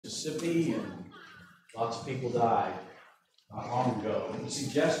Mississippi, and lots of people died not long ago. We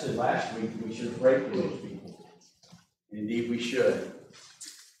suggested last week we should pray for those people. Indeed, we should.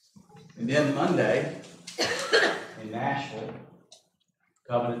 And then Monday, in Nashville,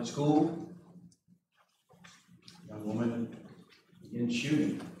 Covenant School, a young woman began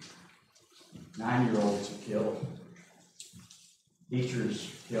shooting. 9-year-olds are killed.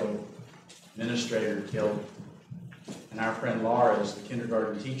 Teachers killed. Administrator killed. And our friend Laura is the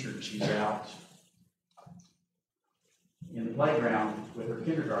kindergarten teacher. She's out in the playground with her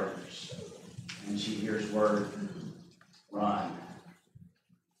kindergartners. And she hears word, run.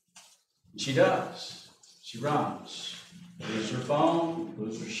 And she does. She runs. Loses her phone,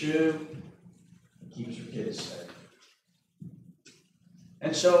 loses her shoe, and keeps her kids safe.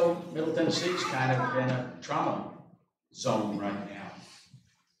 And so Middle Tennessee's kind of in a trauma zone right now.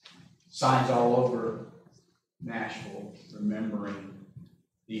 Signs all over Nashville remembering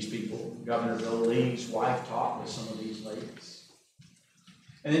these people. Governor Bill Lee's wife talked with some of these ladies.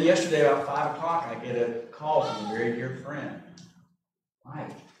 And then yesterday about 5 o'clock, I get a call from a very dear friend.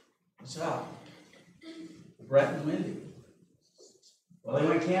 Mike, what's up? Brett and Wendy. Well, they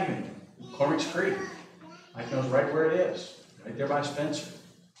went camping, Cormac's Creek. Mike knows right where it is, right there by Spencer.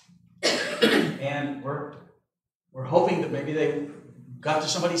 And we're hoping that maybe they got to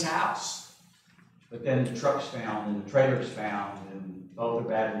somebody's house. But then the truck's found and the trailer's found and both are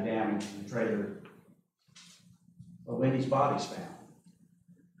badly damaged in the trailer. But Wendy's body's found.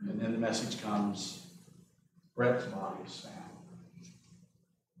 And then the message comes, Brett's body is found.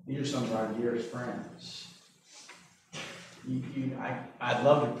 These are some of our dearest friends. I'd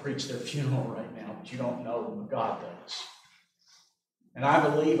love to preach their funeral right now, but you don't know them, but God does. And I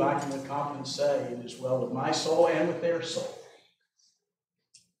believe I can with confidence say it is well with my soul and with their soul.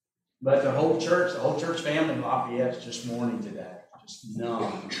 But the whole church family in Lafayette's just mourning today, just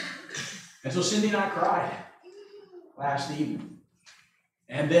numb. And so Cindy and I cried last evening.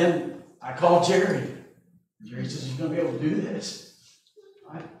 And then I called Jerry. Jerry says, he's going to be able to do this.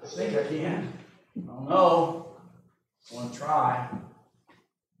 I think I can. I don't know. I want to try.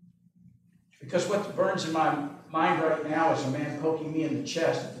 Because what burns in my mind right now is a man poking me in the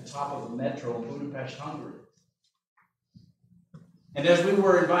chest at the top of a metro in Budapest, Hungary. And as we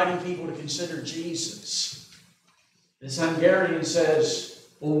were inviting people to consider Jesus, this Hungarian says,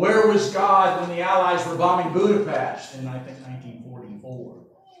 well, where was God when the Allies were bombing Budapest in, I think, 1944?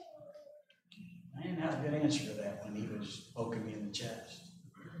 I didn't have a good answer to that when he was poking me in the chest.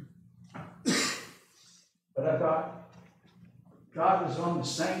 But I thought, God was on the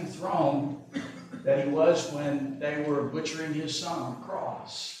same throne that he was when they were butchering his son on the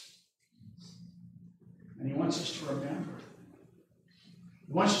cross. And he wants us to remember.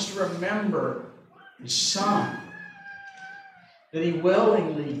 He wants us to remember his son that he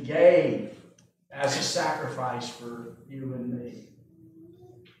willingly gave as a sacrifice for you and me.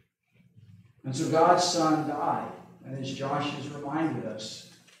 And so God's son died. And as Josh has reminded us,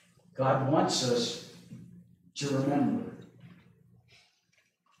 God wants us to remember.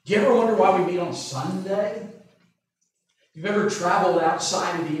 Do you ever wonder why we meet on Sunday? If you've ever traveled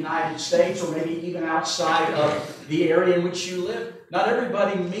outside of the United States or maybe even outside of the area in which you live, not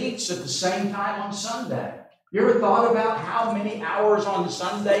everybody meets at the same time on Sunday. You ever thought about how many hours on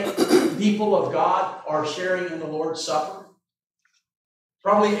Sunday people of God are sharing in the Lord's Supper?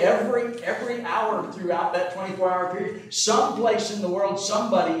 Probably every hour throughout that 24-hour period, someplace in the world,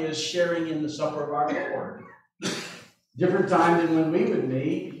 somebody is sharing in the supper of our Lord. Different time than when we would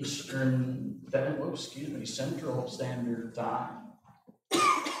meet, Central Standard Time.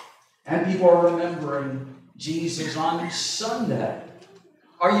 And people are remembering Jesus on Sunday.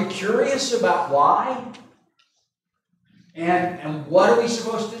 Are you curious about why? And what are we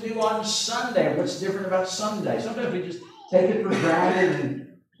supposed to do on Sunday? What's different about Sunday? Sometimes we just take it for granted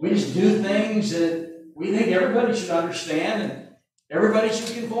and we just do things that we think everybody should understand and everybody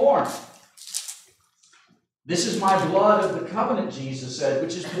should conform. This is my blood of the covenant, Jesus said,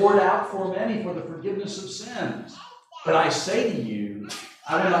 which is poured out for many for the forgiveness of sins. But I say to you,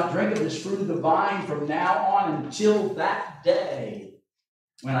 I will not drink of this fruit of the vine from now on until that day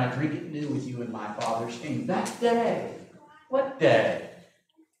when I drink it new with you in my Father's kingdom. That day. What day?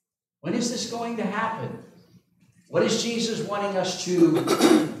 When is this going to happen? What is Jesus wanting us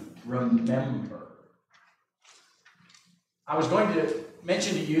to remember? I was going to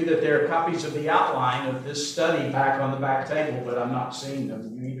mention to you that there are copies of the outline of this study back on the back table, but I'm not seeing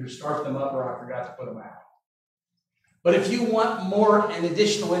them. You either start them up or I forgot to put them out. But if you want more and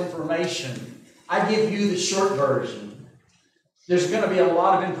additional information, I give you the short version. There's going to be a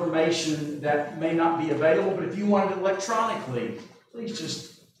lot of information that may not be available, but if you want it electronically, please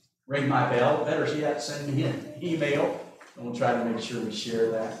just ring my bell. Better yet, send me an email, and we'll try to make sure we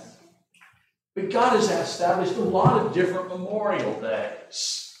share that. But God has established a lot of different memorial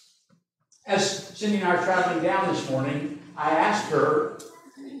days. As Cindy and I are traveling down this morning, I asked her,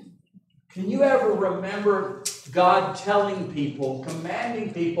 can you ever remember God telling people,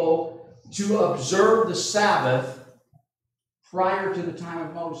 commanding people to observe the Sabbath prior to the time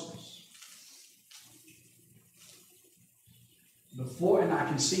of Moses? Before, and I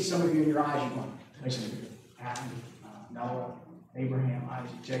can see some of you in your eyes, you're going, listen, Adam, Noah, Abraham,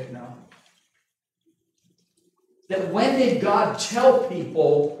 Isaac, Jacob, Noah. That when did God tell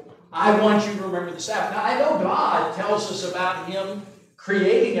people, I want you to remember the Sabbath? Now, I know God tells us about Him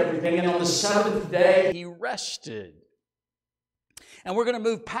creating everything, and on the seventh day, He rested. And we're going to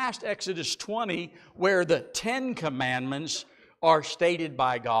move past Exodus 20, where the 10 commandments are stated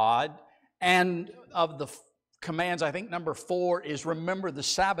by God. And of the commands, I think number 4 is remember the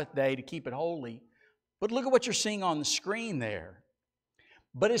Sabbath day to keep it holy. But look at what you're seeing on the screen there.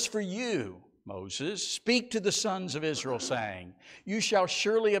 But as for you, Moses, speak to the sons of Israel, saying, you shall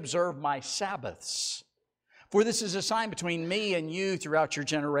surely observe my Sabbaths. For this is a sign between me and you throughout your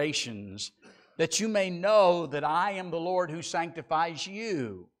generations, that you may know that I am the Lord who sanctifies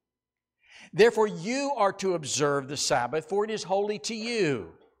you. Therefore you are to observe the Sabbath, for it is holy to you.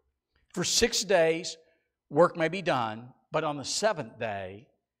 For 6 days work may be done, but on the 7th day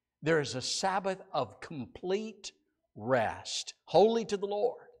there is a Sabbath of complete rest, holy to the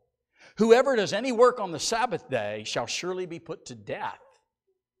Lord. Whoever does any work on the Sabbath day shall surely be put to death.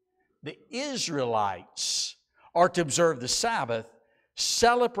 The Israelites are to observe the Sabbath,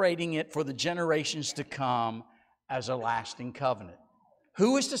 celebrating it for the generations to come as a lasting covenant.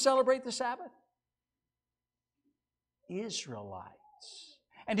 Who is to celebrate the Sabbath? Israelites.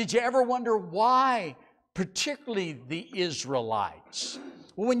 And did you ever wonder why, particularly the Israelites?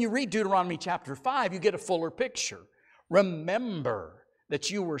 Well, when you read Deuteronomy chapter 5, you get a fuller picture. Remember that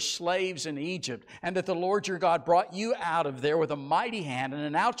you were slaves in Egypt, and that the Lord your God brought you out of there with a mighty hand and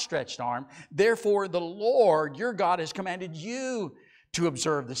an outstretched arm. Therefore, the Lord your God has commanded you to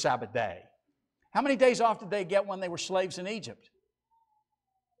observe the Sabbath day. How many days off did they get when they were slaves in Egypt?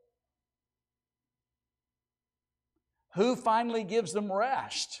 Who finally gives them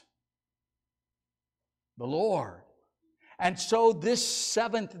rest? The Lord. And so this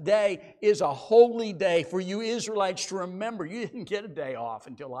 7th day is a holy day for you Israelites to remember. You didn't get a day off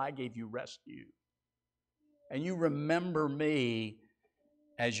until I gave you rest to you. And you remember me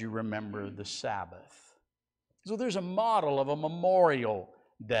as you remember the Sabbath. So there's a model of a memorial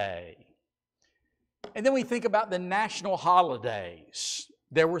day. And then we think about the national holidays.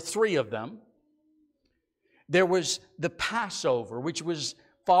 There were 3 of them. There was the Passover, which was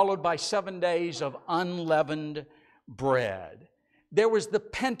followed by 7 days of unleavened bread. There was the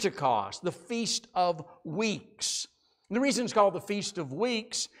Pentecost, the Feast of Weeks. And the reason it's called the Feast of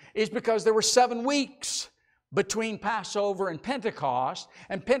Weeks is because there were 7 weeks between Passover and Pentecost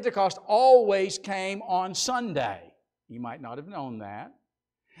always came on Sunday. You might not have known that.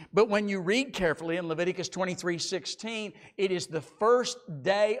 But when you read carefully in Leviticus 23:16, it is the first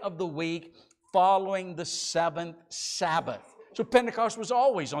day of the week following the 7th Sabbath. So Pentecost was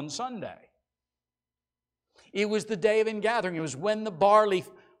always on Sunday. It was the day of ingathering. It was when the barley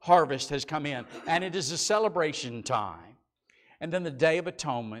harvest has come in, and it is a celebration time. And then the Day of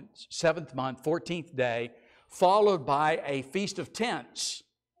Atonement, 7th month, 14th day, followed by a Feast of Tents,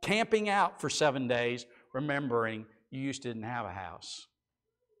 camping out for 7 days, remembering you just didn't have a house.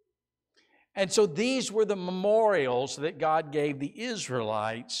 And so these were the memorials that God gave the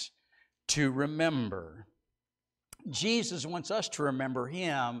Israelites to remember. Jesus wants us to remember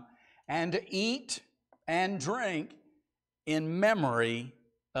Him and to eat and drink in memory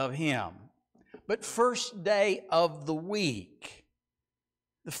of Him. But first day of the week,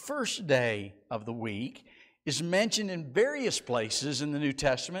 the first day of the week is mentioned in various places in the New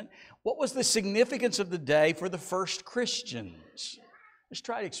Testament. What was the significance of the day for the first Christians? Let's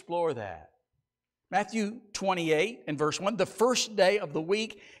try to explore that. Matthew 28 and verse 1, the first day of the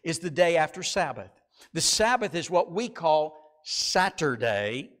week is the day after Sabbath. The Sabbath is what we call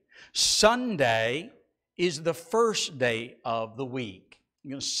Saturday. Sunday is the first day of the week.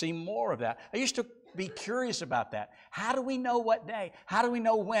 You're going to see more of that. I used to be curious about that. How do we know what day? How do we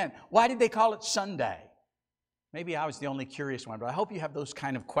know when? Why did they call it Sunday? Maybe I was the only curious one, but I hope you have those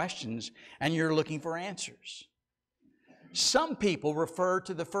kind of questions and you're looking for answers. Some people refer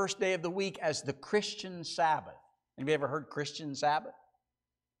to the first day of the week as the Christian Sabbath. Have you ever heard Christian Sabbath?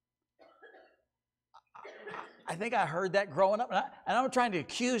 I think I heard that growing up, and I'm not trying to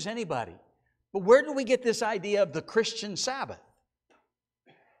accuse anybody. But where did we get this idea of the Christian Sabbath?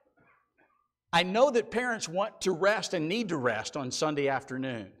 I know that parents want to rest and need to rest on Sunday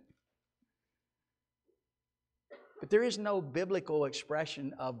afternoon. But there is no biblical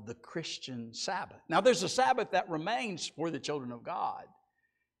expression of the Christian Sabbath. Now, there's a Sabbath that remains for the children of God,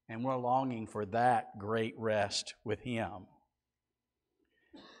 and we're longing for that great rest with Him.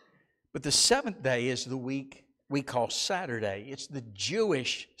 But the seventh day is the week we call Saturday. It's the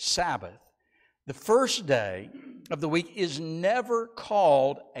Jewish Sabbath. The first day of the week is never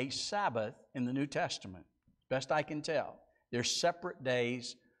called a Sabbath in the New Testament, best I can tell. They're separate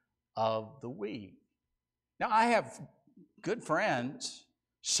days of the week. Now, I have good friends,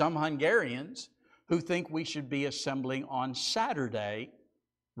 some Hungarians, who think we should be assembling on Saturday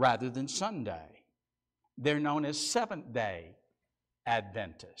rather than Sunday. They're known as Seventh-day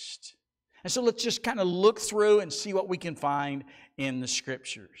Adventists. And so let's just kind of look through and see what we can find in the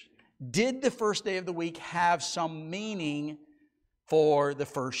Scriptures. Did the first day of the week have some meaning for the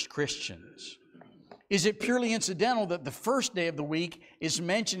first Christians? Is it purely incidental that the first day of the week is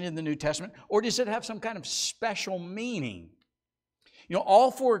mentioned in the New Testament, or does it have some kind of special meaning? You know,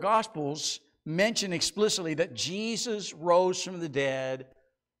 all four Gospels mention explicitly that Jesus rose from the dead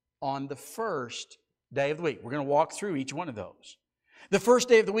on the first day of the week. We're going to walk through each one of those. The first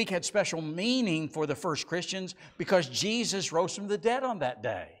day of the week had special meaning for the first Christians because Jesus rose from the dead on that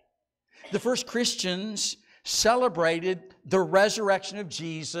day. The first Christians celebrated the resurrection of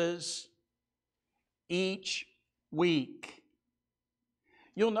Jesus each week.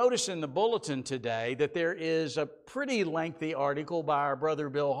 You'll notice in the bulletin today that there is a pretty lengthy article by our brother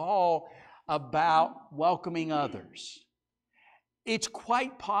Bill Hall about welcoming others. It's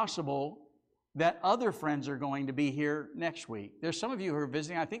quite possible that other friends are going to be here next week. There's some of you who are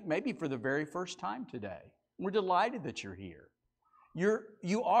visiting, I think maybe for the very first time today. We're delighted that you're here.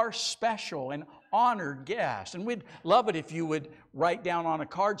 You are special and honored guests. And we'd love it if you would write down on a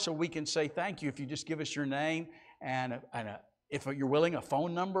card so we can say thank you. If you just give us your name and if you're willing, a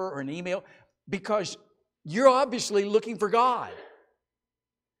phone number or an email. Because you're obviously looking for God.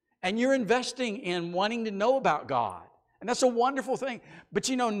 And you're investing in wanting to know about God. And that's a wonderful thing. But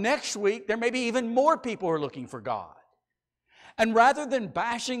you know, next week, there may be even more people who are looking for God. And rather than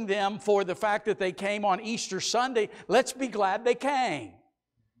bashing them for the fact that they came on Easter Sunday, let's be glad they came.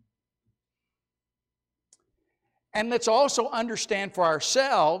 And let's also understand for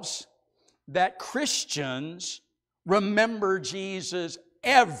ourselves that Christians remember Jesus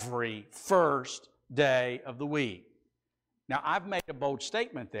every first day of the week. Now, I've made a bold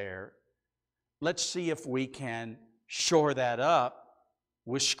statement there. Let's see if we can shore that up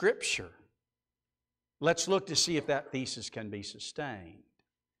with Scripture. Let's look to see if that thesis can be sustained.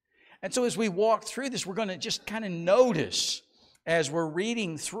 And so as we walk through this, we're going to just kind of notice as we're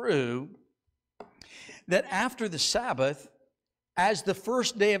reading through that after the Sabbath, as the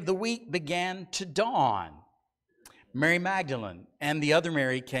first day of the week began to dawn, Mary Magdalene and the other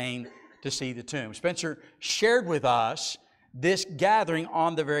Mary came to see the tomb. Spencer shared with us this gathering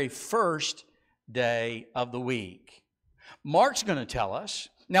on the very first day of the week. Mark's going to tell us,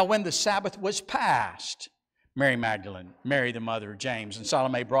 now when the Sabbath was past, Mary Magdalene, Mary the mother of James, and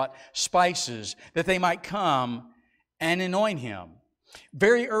Salome brought spices that they might come and anoint him.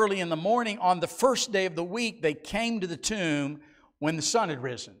 Very early in the morning, on the first day of the week, they came to the tomb when the sun had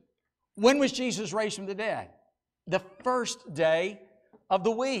risen. When was Jesus raised from the dead? The first day of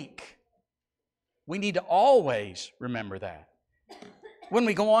the week. We need to always remember that. When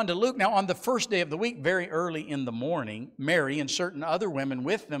we go on to Luke, now on the first day of the week, very early in the morning, Mary and certain other women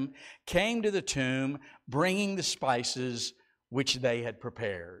with them came to the tomb, bringing the spices which they had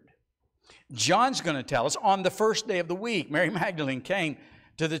prepared. John's going to tell us, on the first day of the week, Mary Magdalene came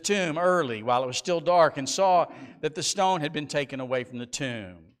to the tomb early while it was still dark and saw that the stone had been taken away from the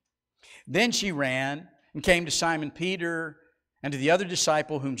tomb. Then she ran and came to Simon Peter and to the other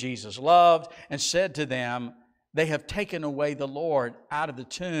disciple whom Jesus loved and said to them, "They have taken away the Lord out of the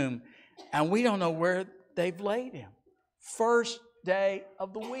tomb, and we don't know where they've laid him." First day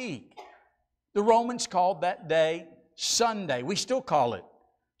of the week. The Romans called that day Sunday. We still call it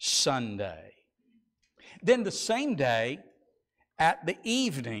Sunday. Then the same day, at the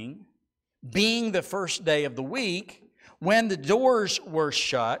evening, being the first day of the week, when the doors were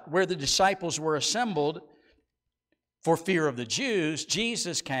shut, where the disciples were assembled for fear of the Jews,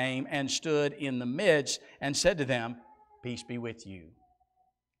 Jesus came and stood in the midst and said to them, "Peace be with you."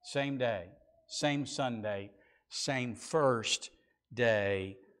 Same day, same Sunday, same first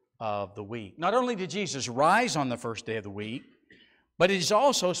day of the week. Not only did Jesus rise on the first day of the week, but it is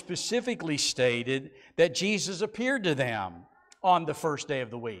also specifically stated that Jesus appeared to them on the first day of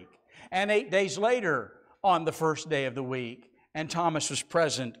the week. And 8 days later on the first day of the week, and Thomas was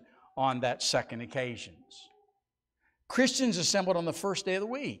present on that second occasion. Christians assembled on the first day of the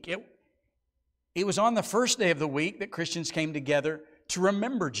week. It was on the first day of the week that Christians came together to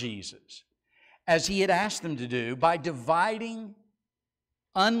remember Jesus, as He had asked them to do, by dividing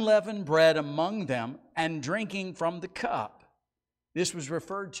unleavened bread among them and drinking from the cup. This was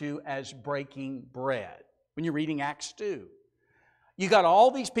referred to as breaking bread when you're reading Acts 2. You got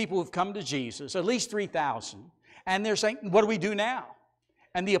all these people who've come to Jesus, at least 3,000, and they're saying, what do we do now?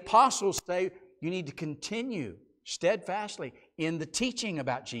 And the apostles say, you need to continue steadfastly in the teaching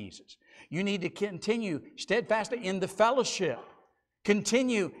about Jesus. You need to continue steadfastly in the fellowship.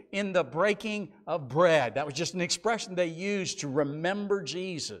 Continue in the breaking of bread. That was just an expression they used to remember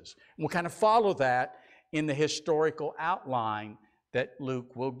Jesus. We'll kind of follow that in the historical outline that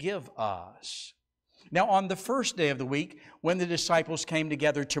Luke will give us. Now, on the first day of the week, when the disciples came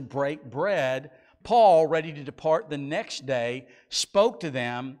together to break bread, Paul, ready to depart the next day, spoke to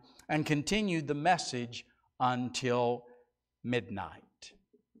them and continued the message until midnight.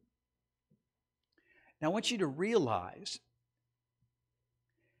 Now, I want you to realize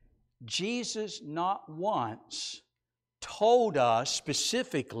Jesus not once told us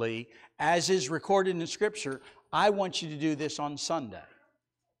specifically, as is recorded in Scripture, I want you to do this on Sunday.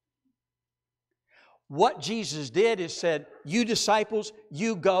 What Jesus did is said, you disciples,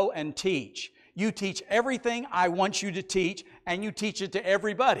 you go and teach. You teach everything I want you to teach, and you teach it to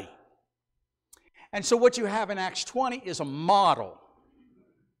everybody. And so what you have in Acts 20 is a model.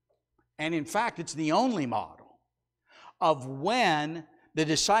 And in fact, it's the only model of when the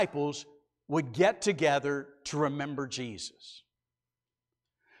disciples would get together to remember Jesus.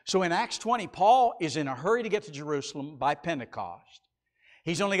 So in Acts 20, Paul is in a hurry to get to Jerusalem by Pentecost.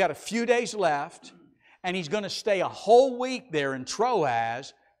 He's only got a few days left, and he's going to stay a whole week there in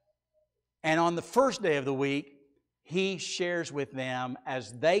Troas. And on the first day of the week, he shares with them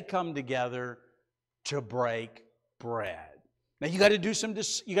as they come together to break bread. Now you got to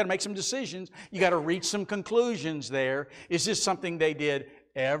make some decisions. You got to reach some conclusions there. Is this something they did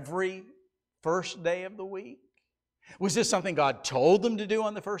every first day of the week? Was this something God told them to do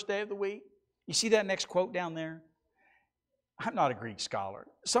on the first day of the week? You see that next quote down there? I'm not a Greek scholar.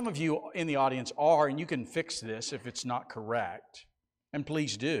 Some of you in the audience are, and you can fix this if it's not correct. And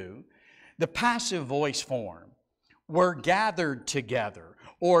please do. The passive voice form, were gathered together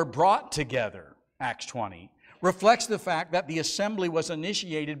or brought together, Acts 20, reflects the fact that the assembly was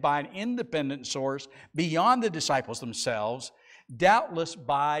initiated by an independent source beyond the disciples themselves, doubtless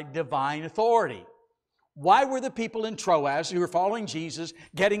by divine authority. Why were the people in Troas who were following Jesus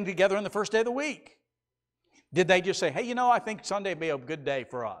getting together on the first day of the week? Did they just say, hey, I think Sunday would be a good day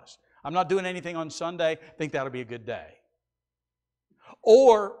for us. I'm not doing anything on Sunday. I think that'll be a good day.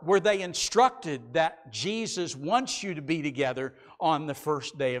 Or were they instructed that Jesus wants you to be together on the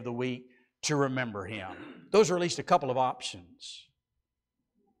first day of the week to remember Him? Those are at least a couple of options.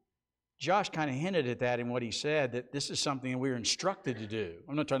 Josh kind of hinted at that in what he said, that this is something we're instructed to do.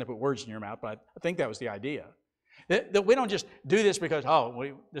 I'm not trying to put words in your mouth, but I think that was the idea. That we don't just do this because,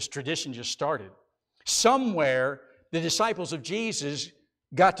 this tradition just started. Somewhere, the disciples of Jesus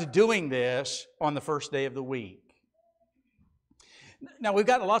got to doing this on the first day of the week. Now, we've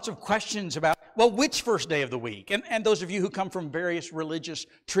got lots of questions about, which first day of the week? And those of you who come from various religious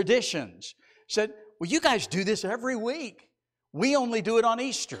traditions said, you guys do this every week. We only do it on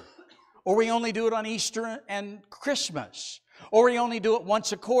Easter. Or we only do it on Easter and Christmas. Or we only do it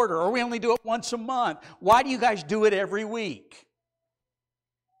once a quarter. Or we only do it once a month. Why do you guys do it every week?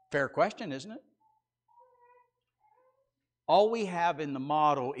 Fair question, isn't it? All we have in the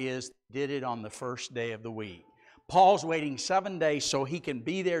model is did it on the first day of the week. Paul's waiting 7 days so he can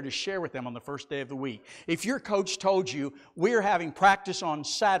be there to share with them on the first day of the week. If your coach told you we're having practice on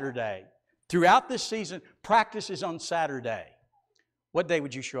Saturday, throughout this season, practice is on Saturday, what day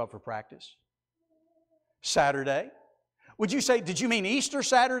would you show up for practice? Saturday. Would you say, did you mean Easter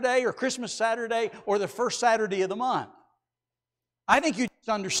Saturday or Christmas Saturday or the first Saturday of the month? I think you just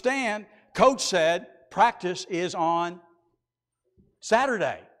understand, coach said practice is on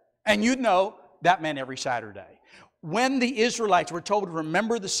Saturday. And you'd know that meant every Saturday. When the Israelites were told to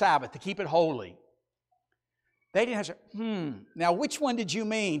remember the Sabbath, to keep it holy, they didn't have to say, now which one did you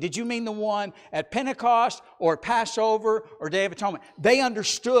mean? Did you mean the one at Pentecost or Passover or Day of Atonement? They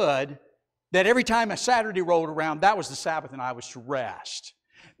understood that every time a Saturday rolled around, that was the Sabbath and I was to rest.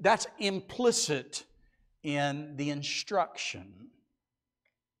 That's implicit in the instruction.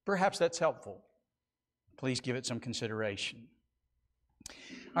 Perhaps that's helpful. Please give it some consideration.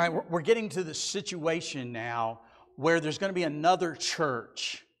 All right, we're getting to the situation now where there's going to be another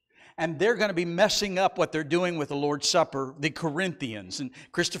church. And they're going to be messing up what they're doing with the Lord's Supper, the Corinthians. And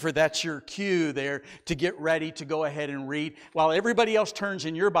Christopher, that's your cue there to get ready to go ahead and read. While everybody else turns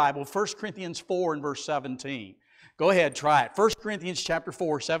in your Bible, 1 Corinthians 4 and verse 17. Go ahead, try it. 1 Corinthians chapter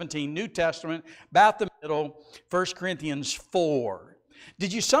 4, 17, New Testament, about the middle, 1 Corinthians 4.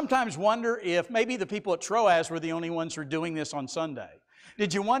 Did you sometimes wonder if maybe the people at Troas were the only ones who were doing this on Sunday?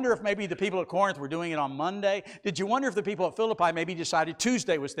 Did you wonder if maybe the people at Corinth were doing it on Monday? Did you wonder if the people at Philippi maybe decided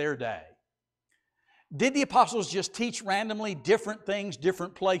Tuesday was their day? Did the apostles just teach randomly different things,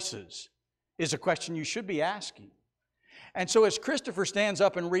 different places? Is a question you should be asking. And so as Christopher stands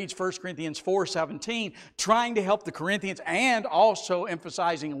up and reads 1 Corinthians 4:17, trying to help the Corinthians and also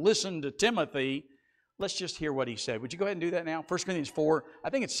emphasizing listen to Timothy, let's just hear what he said. Would you go ahead and do that now? 1 Corinthians 4, I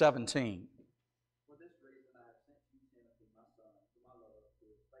think it's 17.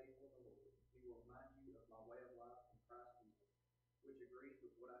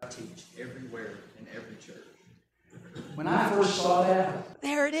 Teach everywhere in every church. When I first saw that,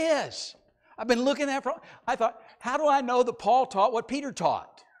 there it is. I've been looking at it. I thought, how do I know that Paul taught what Peter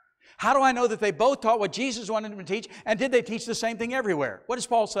taught? How do I know that they both taught what Jesus wanted them to teach? And did they teach the same thing everywhere? What does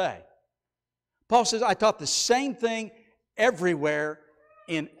Paul say? Paul says, I taught the same thing everywhere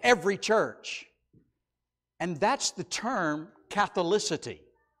in every church. And that's the term Catholicity.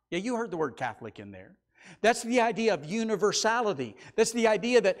 Yeah, you heard the word Catholic in there. That's the idea of universality. That's the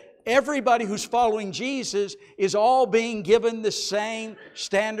idea that everybody who's following Jesus is all being given the same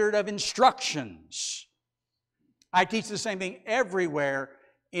standard of instructions. I teach the same thing everywhere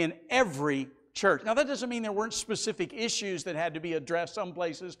in every church. Now, that doesn't mean there weren't specific issues that had to be addressed some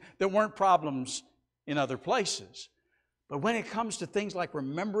places that weren't problems in other places. But when it comes to things like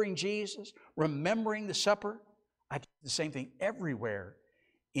remembering Jesus, remembering the supper, I teach the same thing everywhere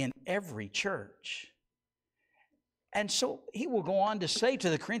in every church. And so he will go on to say to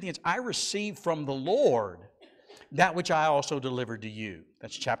the Corinthians, I received from the Lord that which I also delivered to you.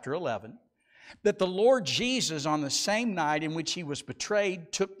 That's chapter 11. That the Lord Jesus, on the same night in which he was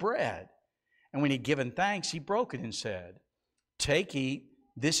betrayed, took bread. And when he had given thanks, he broke it and said, Take, eat,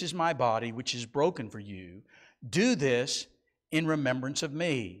 this is my body, which is broken for you. Do this in remembrance of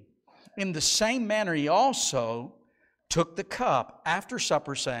me. In the same manner he also took the cup after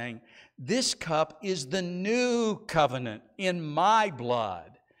supper, saying, This cup is the new covenant in my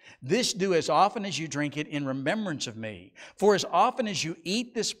blood. This do as often as you drink it in remembrance of me. For as often as you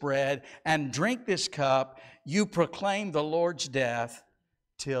eat this bread and drink this cup, you proclaim the Lord's death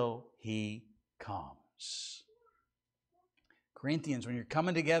till he comes. Corinthians, when you're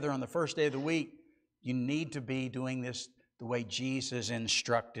coming together on the first day of the week, you need to be doing this the way Jesus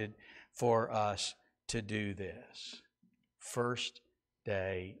instructed for us to do this. First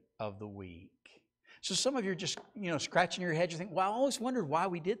day of the week. So some of you are just, scratching your head. You think, well, I always wondered why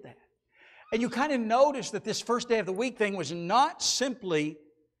we did that. And you kind of notice that this first day of the week thing was not simply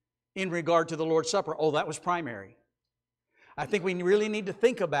in regard to the Lord's Supper. Oh, that was primary. I think we really need to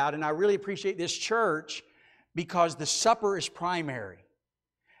think about, and I really appreciate this church, because the supper is primary.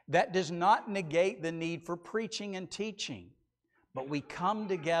 That does not negate the need for preaching and teaching. But we come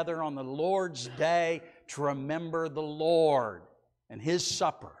together on the Lord's day to remember the Lord and His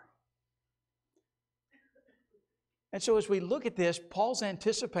supper. And so as we look at this, Paul's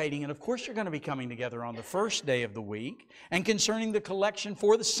anticipating, and of course you're going to be coming together on the first day of the week, and concerning the collection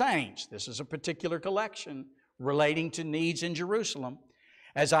for the saints. This is a particular collection relating to needs in Jerusalem.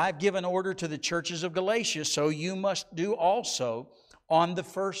 As I've given order to the churches of Galatia, so you must do also on the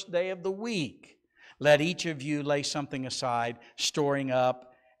first day of the week. Let each of you lay something aside, storing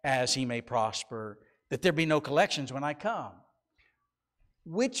up as he may prosper, that there be no collections when I come.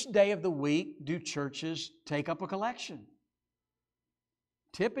 Which day of the week do churches take up a collection?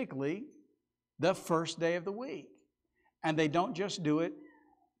 Typically, the first day of the week. And they don't just do it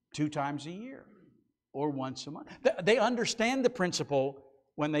 2 times a year or once a month. They understand the principle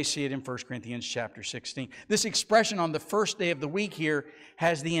when they see it in 1 Corinthians chapter 16. This expression on the first day of the week here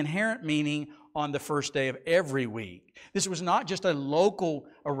has the inherent meaning on the first day of every week. This was not just a local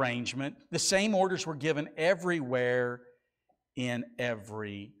arrangement. The same orders were given everywhere in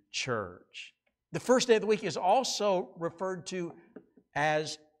every church. The first day of the week is also referred to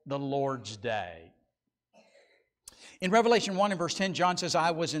as the Lord's Day. In Revelation 1 and verse 10, John says,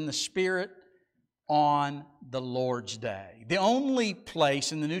 I was in the Spirit on the Lord's Day. The only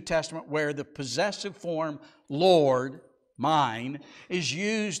place in the New Testament where the possessive form Lord, mine, is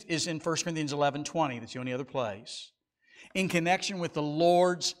used is in 1 Corinthians 11:20. That's the only other place. In connection with the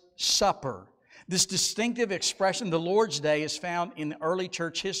Lord's Supper. This distinctive expression, the Lord's Day, is found in early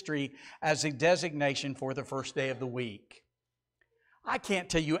church history as a designation for the first day of the week. I can't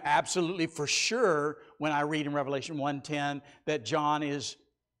tell you absolutely for sure when I read in Revelation 1:10 that John is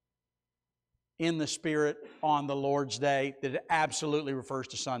in the Spirit on the Lord's Day, that it absolutely refers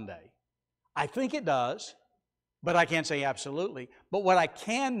to Sunday. I think it does, but I can't say absolutely. But what I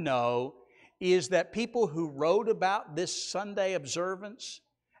can know is that people who wrote about this Sunday observance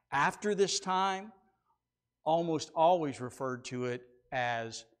after this time almost always referred to it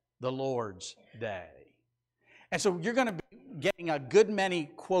as the Lord's Day. And so you're going to be getting a good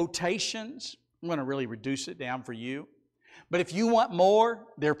many quotations. I'm going to really reduce it down for you. But if you want more,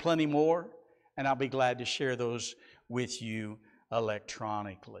 there are plenty more, and I'll be glad to share those with you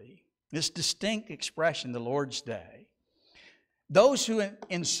electronically. This distinct expression, the Lord's Day, those who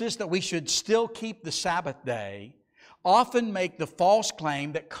insist that we should still keep the Sabbath day often make the false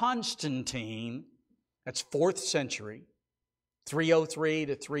claim that Constantine, that's 4th century, 303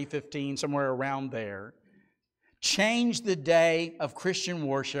 to 315, somewhere around there, changed the day of Christian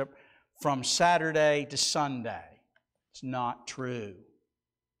worship from Saturday to Sunday. It's not true.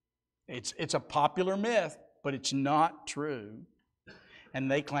 It's a popular myth, but it's not true. And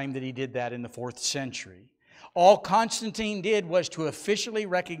they claim that he did that in the 4th century. All Constantine did was to officially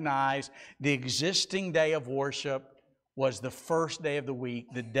recognize the existing day of worship was the first day of the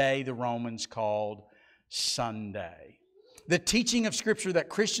week, the day the Romans called Sunday. The teaching of Scripture that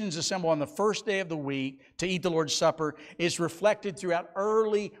Christians assemble on the first day of the week to eat the Lord's Supper is reflected throughout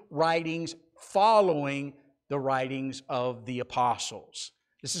early writings following the writings of the apostles.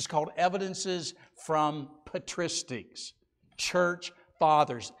 This is called evidences from patristics, church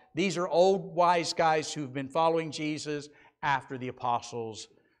fathers. These are old wise guys who've been following Jesus after the apostles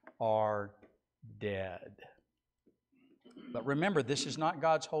are dead. But remember, this is not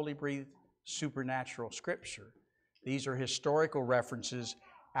God's holy breathed supernatural Scripture. These are historical references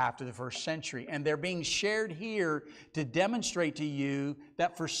after the 1st century. And they're being shared here to demonstrate to you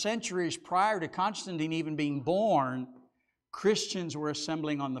that for centuries prior to Constantine even being born, Christians were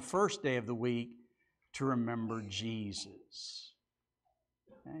assembling on the first day of the week to remember Jesus.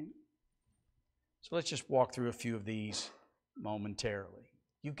 Okay? So let's just walk through a few of these momentarily.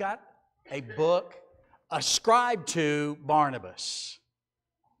 You've got a book ascribed to Barnabas.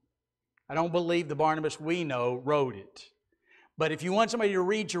 I don't believe the Barnabas we know wrote it. But if you want somebody to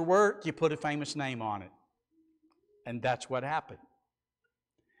read your work, you put a famous name on it. And that's what happened.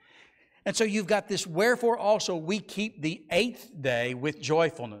 And so you've got this, wherefore also we keep the 8th day with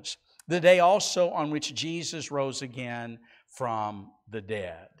joyfulness, the day also on which Jesus rose again from the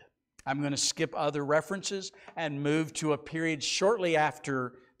dead. I'm going to skip other references and move to a period shortly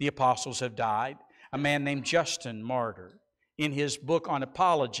after the apostles have died. A man named Justin Martyr, in his book on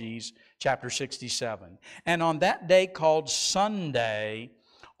apologies, chapter 67. And on that day called Sunday,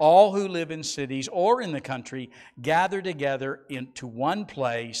 all who live in cities or in the country gather together into one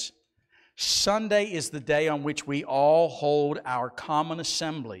place. Sunday is the day on which we all hold our common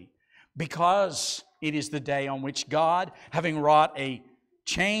assembly, because it is the day on which God, having wrought a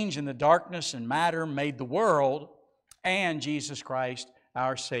change in the darkness and matter, made the world, and Jesus Christ,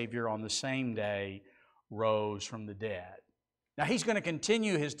 our Savior, on the same day rose from the dead. Now he's going to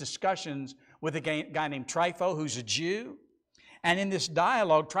continue his discussions with a guy named Trypho, who's a Jew. And in this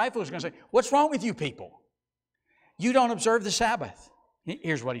dialogue, Trypho is going to say, what's wrong with you people? You don't observe the Sabbath.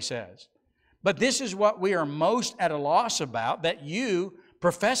 Here's what he says. But this is what we are most at a loss about, that you,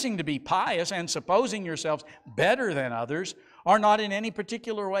 professing to be pious and supposing yourselves better than others, are not in any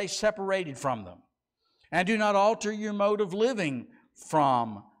particular way separated from them, and do not alter your mode of living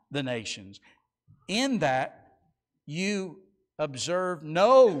from the nations, in that you observe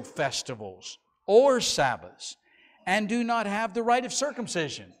no festivals or Sabbaths, and do not have the rite of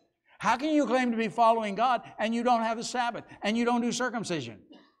circumcision. How can you claim to be following God and you don't have the Sabbath and you don't do circumcision?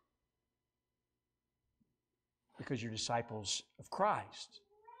 Because you're disciples of Christ,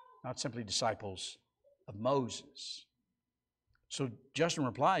 not simply disciples of Moses. So Justin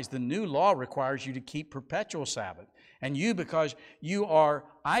replies, the new law requires you to keep perpetual Sabbath. And you, because you are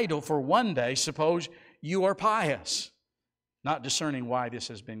idle for one day, suppose you are pious, not discerning why this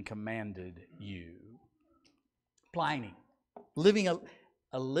has been commanded you. Pliny, living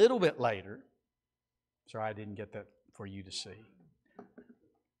a little bit later. Sorry, I didn't get that for you to see.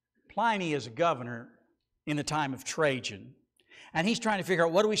 Pliny is a governor in the time of Trajan, and he's trying to figure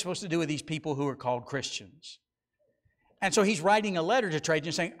out what are we supposed to do with these people who are called Christians. And so he's writing a letter to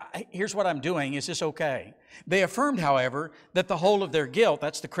Trajan saying, here's what I'm doing, is this okay? They affirmed, however, that the whole of their guilt,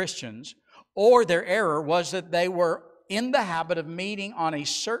 that's the Christians, or their error was that they were in the habit of meeting on a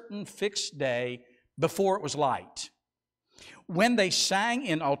certain fixed day before it was light, when they sang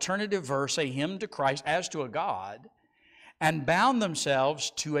in alternative verse a hymn to Christ as to a God, and bound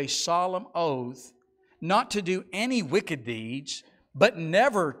themselves to a solemn oath not to do any wicked deeds, but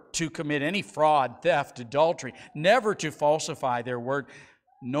never to commit any fraud, theft, adultery, never to falsify their word,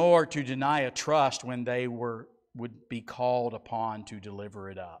 nor to deny a trust when they would be called upon to deliver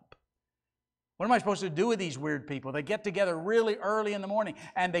it up. What am I supposed to do with these weird people? They get together really early in the morning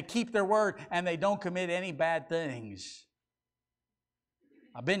and they keep their word and they don't commit any bad things.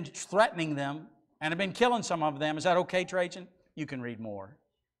 I've been threatening them and I've been killing some of them. Is that okay, Trajan? You can read more.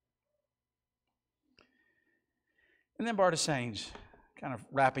 And then Bartisanes, kind of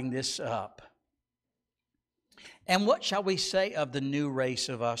wrapping this up. And what shall we say of the new race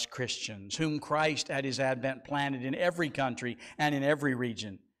of us Christians, whom Christ at His advent planted in every country and in every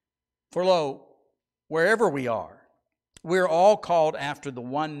region? For lo, wherever we are, we're all called after the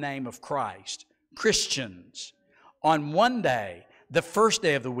one name of Christ, Christians. On one day, the first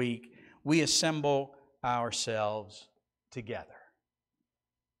day of the week, we assemble ourselves together.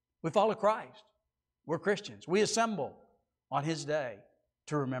 We follow Christ. We're Christians. We assemble on His day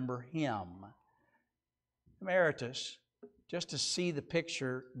to remember Him. Emeritus, just to see the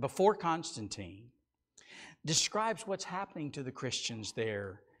picture before Constantine, describes what's happening to the Christians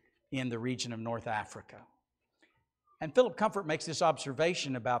there in the region of North Africa. And Philip Comfort makes this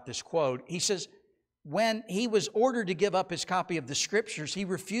observation about this quote. He says, when he was ordered to give up his copy of the Scriptures, he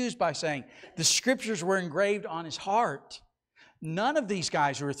refused by saying, the Scriptures were engraved on his heart. None of these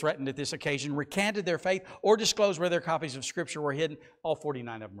guys who were threatened at this occasion recanted their faith or disclosed where their copies of Scripture were hidden. All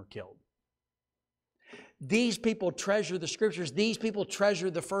 49 of them were killed. These people treasure the Scriptures. These people treasure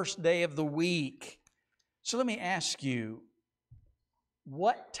the first day of the week. So let me ask you,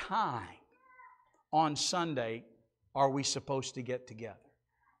 what time on Sunday are we supposed to get together?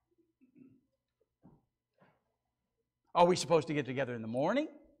 Are we supposed to get together in the morning?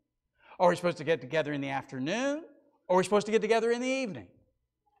 Are we supposed to get together in the afternoon? Or are we supposed to get together in the evening?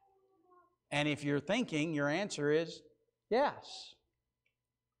 And if you're thinking, your answer is yes.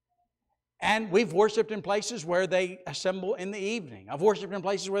 And we've worshiped in places where they assemble in the evening. I've worshiped in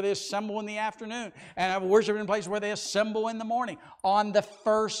places where they assemble in the afternoon. And I've worshiped in places where they assemble in the morning on the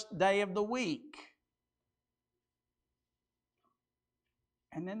first day of the week.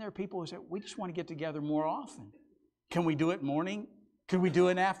 And then there are people who say, we just want to get together more often. Can we do it morning? Could we do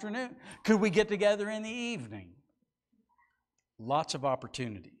it in the afternoon? Could we get together in the evening? Lots of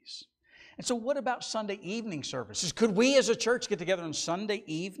opportunities. And so what about Sunday evening services? Could we as a church get together on Sunday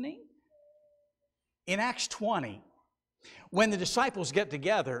evening? In Acts 20, when the disciples get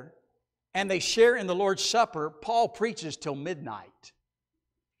together and they share in the Lord's Supper, Paul preaches till midnight.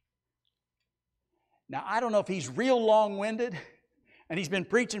 Now, I don't know if he's real long-winded and he's been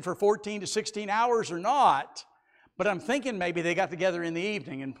preaching for 14 to 16 hours or not, but I'm thinking maybe they got together in the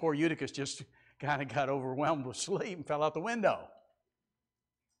evening and poor Eutychus just kind of got overwhelmed with sleep and fell out the window.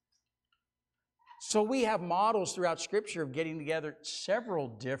 So we have models throughout Scripture of getting together several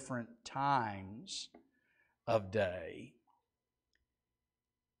different times of day.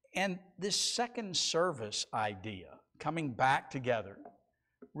 And this second service idea, coming back together,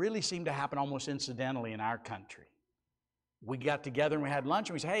 really seemed to happen almost incidentally in our country. We got together and we had lunch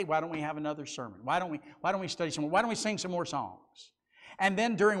and we said, hey, why don't we have another sermon? Why don't we study some more? Why don't we sing some more songs? And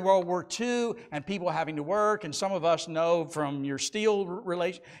then during World War II and people having to work, and some of us know from your steel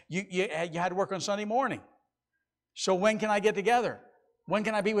relation, you had to work on Sunday morning. So when can I get together? When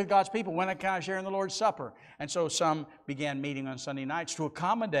can I be with God's people? When can I share in the Lord's Supper? And so some began meeting on Sunday nights to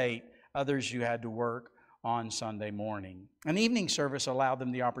accommodate others who had to work on Sunday morning. An evening service allowed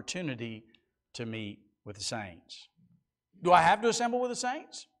them the opportunity to meet with the saints. Do I have to assemble with the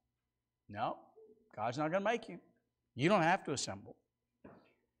saints? No. God's not going to make you. You don't have to assemble.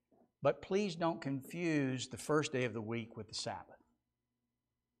 But please don't confuse the first day of the week with the Sabbath.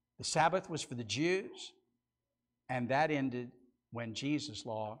 The Sabbath was for the Jews, and that ended when Jesus'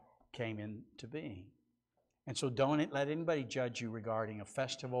 law came into being. And so don't let anybody judge you regarding a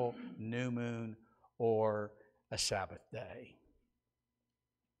festival, new moon, or a Sabbath day.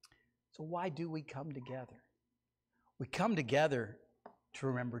 So why do we come together? We come together to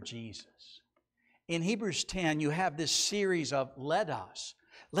remember Jesus. In Hebrews 10, you have this series of let us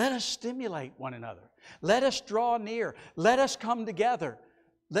stimulate one another. Let us draw near. Let us come together.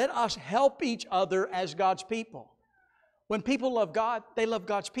 Let us help each other as God's people. When people love God, they love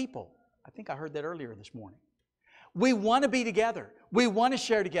God's people. I think I heard that earlier this morning. We want to be together. We want to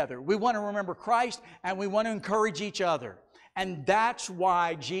share together. We want to remember Christ, and we want to encourage each other. And that's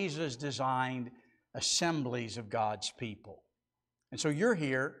why Jesus designed assemblies of God's people. And so you're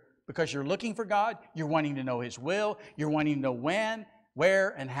here because you're looking for God. You're wanting to know His will. You're wanting to know when,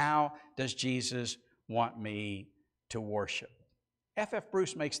 where, and how does Jesus want me to worship. F.F.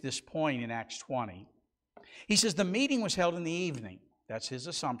 Bruce makes this point in Acts 20. He says, the meeting was held in the evening. That's his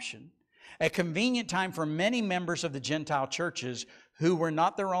assumption. A convenient time for many members of the Gentile churches who were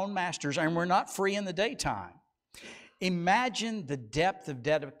not their own masters and were not free in the daytime. Imagine the depth of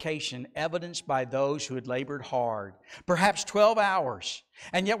dedication evidenced by those who had labored hard, perhaps 12 hours,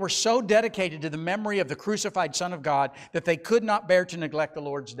 and yet were so dedicated to the memory of the crucified Son of God that they could not bear to neglect the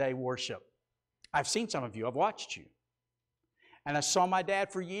Lord's Day worship. I've seen some of you. I've watched you. And I saw my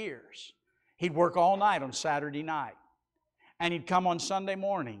dad for years. He'd work all night on Saturday night. And he'd come on Sunday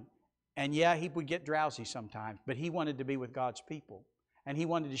morning. And yeah, he would get drowsy sometimes, but he wanted to be with God's people. And he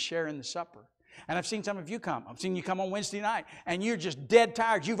wanted to share in the supper. And I've seen some of you come. I've seen you come on Wednesday night, and you're just dead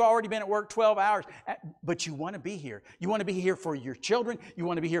tired. You've already been at work 12 hours, but you want to be here. You want to be here for your children. You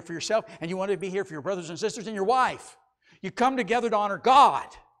want to be here for yourself, and you want to be here for your brothers and sisters and your wife. You come together to honor God.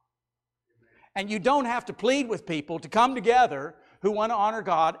 And you don't have to plead with people to come together who want to honor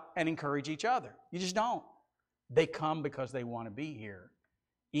God and encourage each other. You just don't. They come because they want to be here,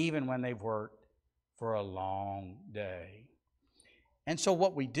 even when they've worked for a long day. And so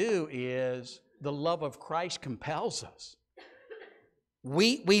what we do is the love of Christ compels us.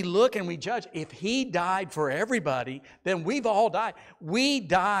 We look and we judge. If He died for everybody, then we've all died. We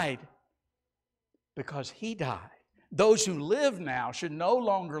died because He died. Those who live now should no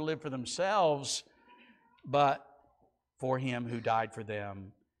longer live for themselves, but for Him who died for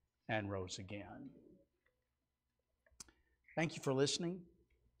them and rose again. Thank you for listening.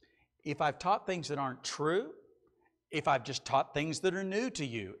 If I've taught things that aren't true, if I've just taught things that are new to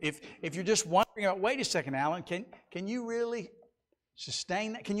you, if you're just wondering, wait a second, Alan, can you really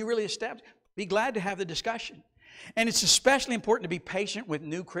sustain that? Can you really establish? Be glad to have the discussion. And it's especially important to be patient with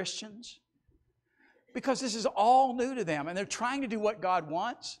new Christians because this is all new to them and they're trying to do what God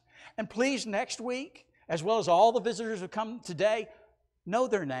wants. And please, next week, as well as all the visitors who come today, know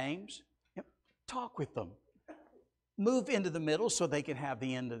their names. Talk with them. Move into the middle so they can have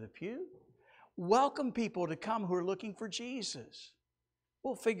the end of the pew. Welcome people to come who are looking for Jesus.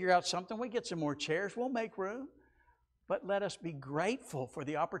 We'll figure out something. We get some more chairs. We'll make room. But let us be grateful for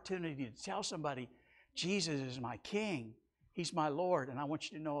the opportunity to tell somebody, Jesus is my King. He's my Lord, and I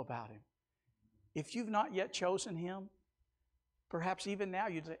want you to know about Him. If you've not yet chosen Him, perhaps even now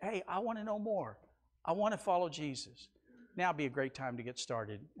you'd say, hey, I want to know more. I want to follow Jesus. Now would be a great time to get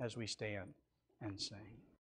started as we stand and sing.